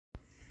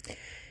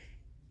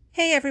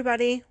Hey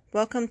everybody,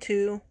 welcome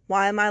to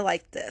Why Am I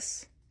Like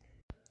This?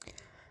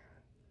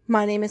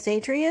 My name is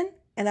Adrienne,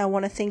 and I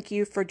want to thank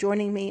you for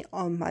joining me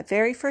on my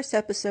very first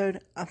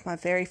episode of my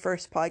very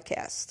first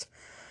podcast.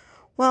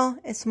 Well,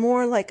 it's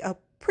more like a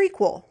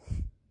prequel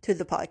to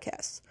the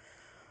podcast.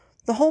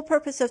 The whole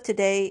purpose of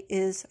today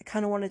is I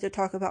kind of wanted to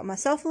talk about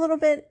myself a little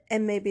bit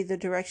and maybe the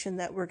direction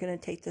that we're going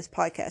to take this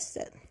podcast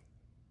in.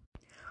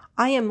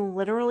 I am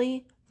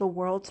literally the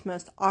world's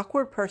most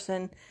awkward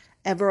person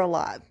ever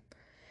alive.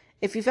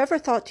 If you've ever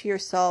thought to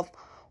yourself,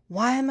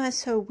 why am I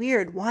so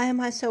weird? Why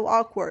am I so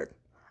awkward?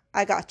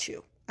 I got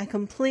you. I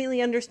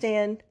completely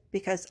understand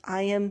because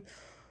I am,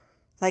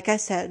 like I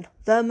said,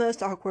 the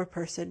most awkward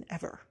person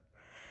ever.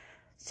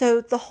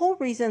 So the whole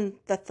reason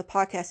that the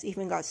podcast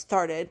even got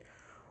started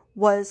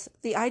was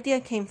the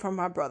idea came from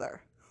my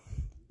brother.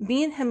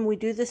 Me and him, we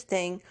do this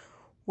thing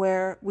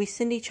where we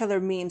send each other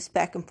memes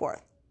back and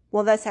forth.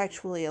 Well, that's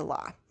actually a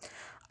lie.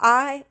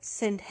 I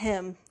send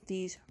him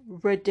these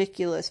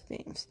ridiculous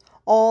memes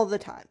all the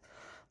time.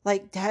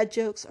 Like, dad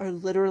jokes are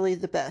literally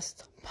the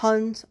best.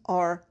 Puns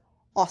are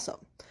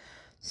awesome.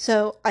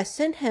 So I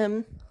sent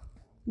him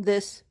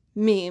this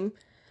meme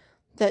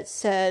that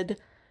said,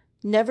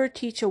 never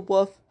teach a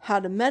wolf how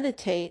to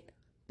meditate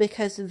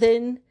because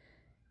then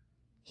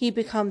he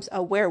becomes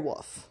a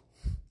werewolf.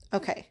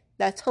 Okay,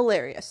 that's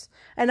hilarious.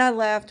 And I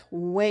laughed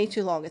way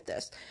too long at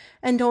this.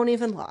 And don't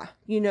even lie.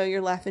 You know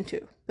you're laughing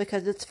too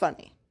because it's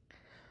funny.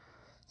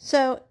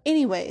 So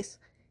anyways,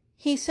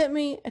 he sent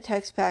me a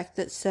text back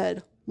that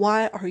said,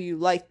 why are you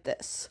like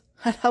this?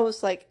 And I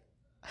was like,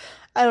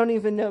 I don't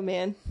even know,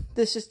 man.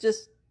 This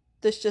just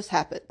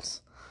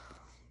happens.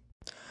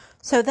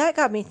 So that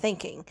got me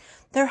thinking,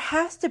 there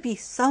has to be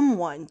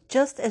someone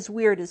just as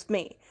weird as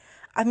me.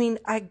 I mean,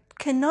 I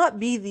cannot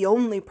be the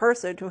only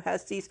person who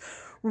has these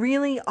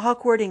really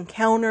awkward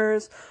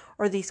encounters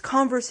or these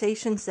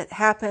conversations that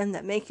happen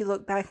that make you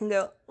look back and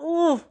go,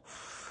 oh,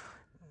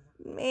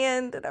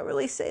 man, did I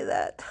really say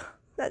that?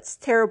 That's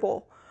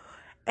terrible.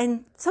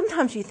 And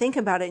sometimes you think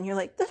about it and you're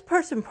like, this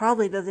person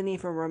probably doesn't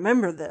even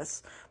remember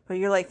this. But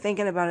you're like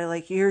thinking about it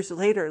like years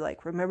later,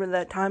 like, remember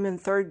that time in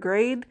third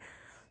grade?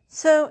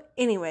 So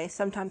anyway,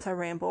 sometimes I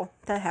ramble.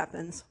 That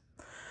happens.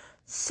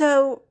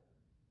 So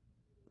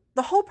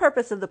the whole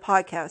purpose of the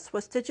podcast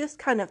was to just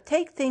kind of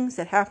take things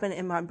that happen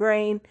in my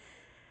brain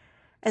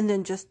and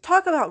then just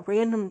talk about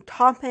random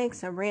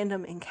topics and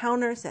random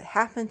encounters that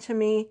happen to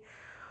me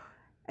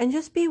and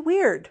just be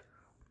weird.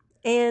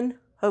 And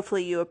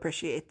hopefully you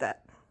appreciate that.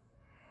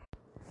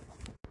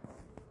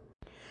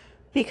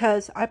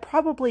 Because I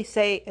probably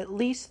say at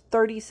least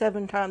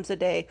 37 times a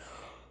day,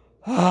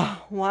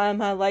 oh, why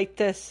am I like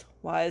this?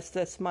 Why is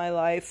this my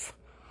life?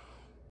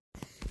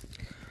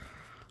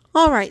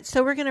 Alright,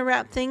 so we're going to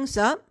wrap things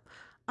up.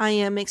 I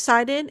am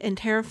excited and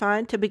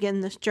terrified to begin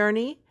this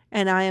journey,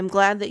 and I am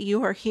glad that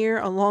you are here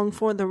along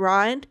for the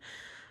ride.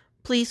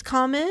 Please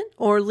comment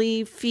or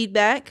leave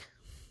feedback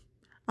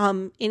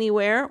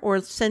anywhere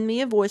or send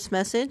me a voice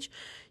message.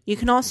 You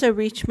can also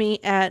reach me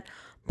at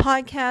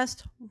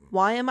podcast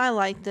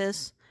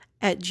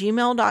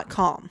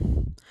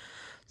whyamilikethis@gmail.com.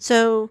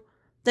 So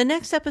the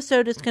next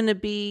episode is going to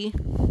be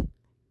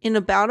in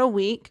about a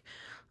week.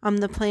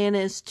 The plan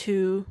is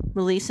to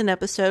release an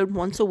episode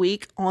once a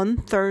week on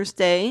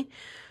Thursday.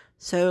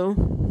 So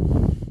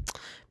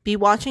be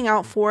watching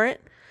out for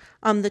it.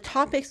 The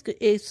topic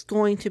is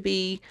going to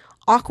be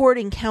awkward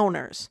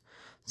encounters.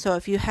 So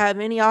if you have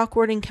any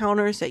awkward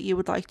encounters that you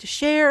would like to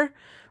share,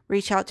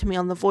 reach out to me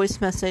on the voice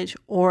message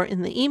or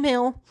in the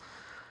email.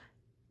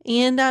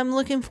 And I'm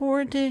looking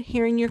forward to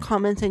hearing your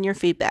comments and your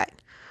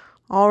feedback.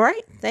 All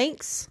right,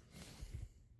 thanks.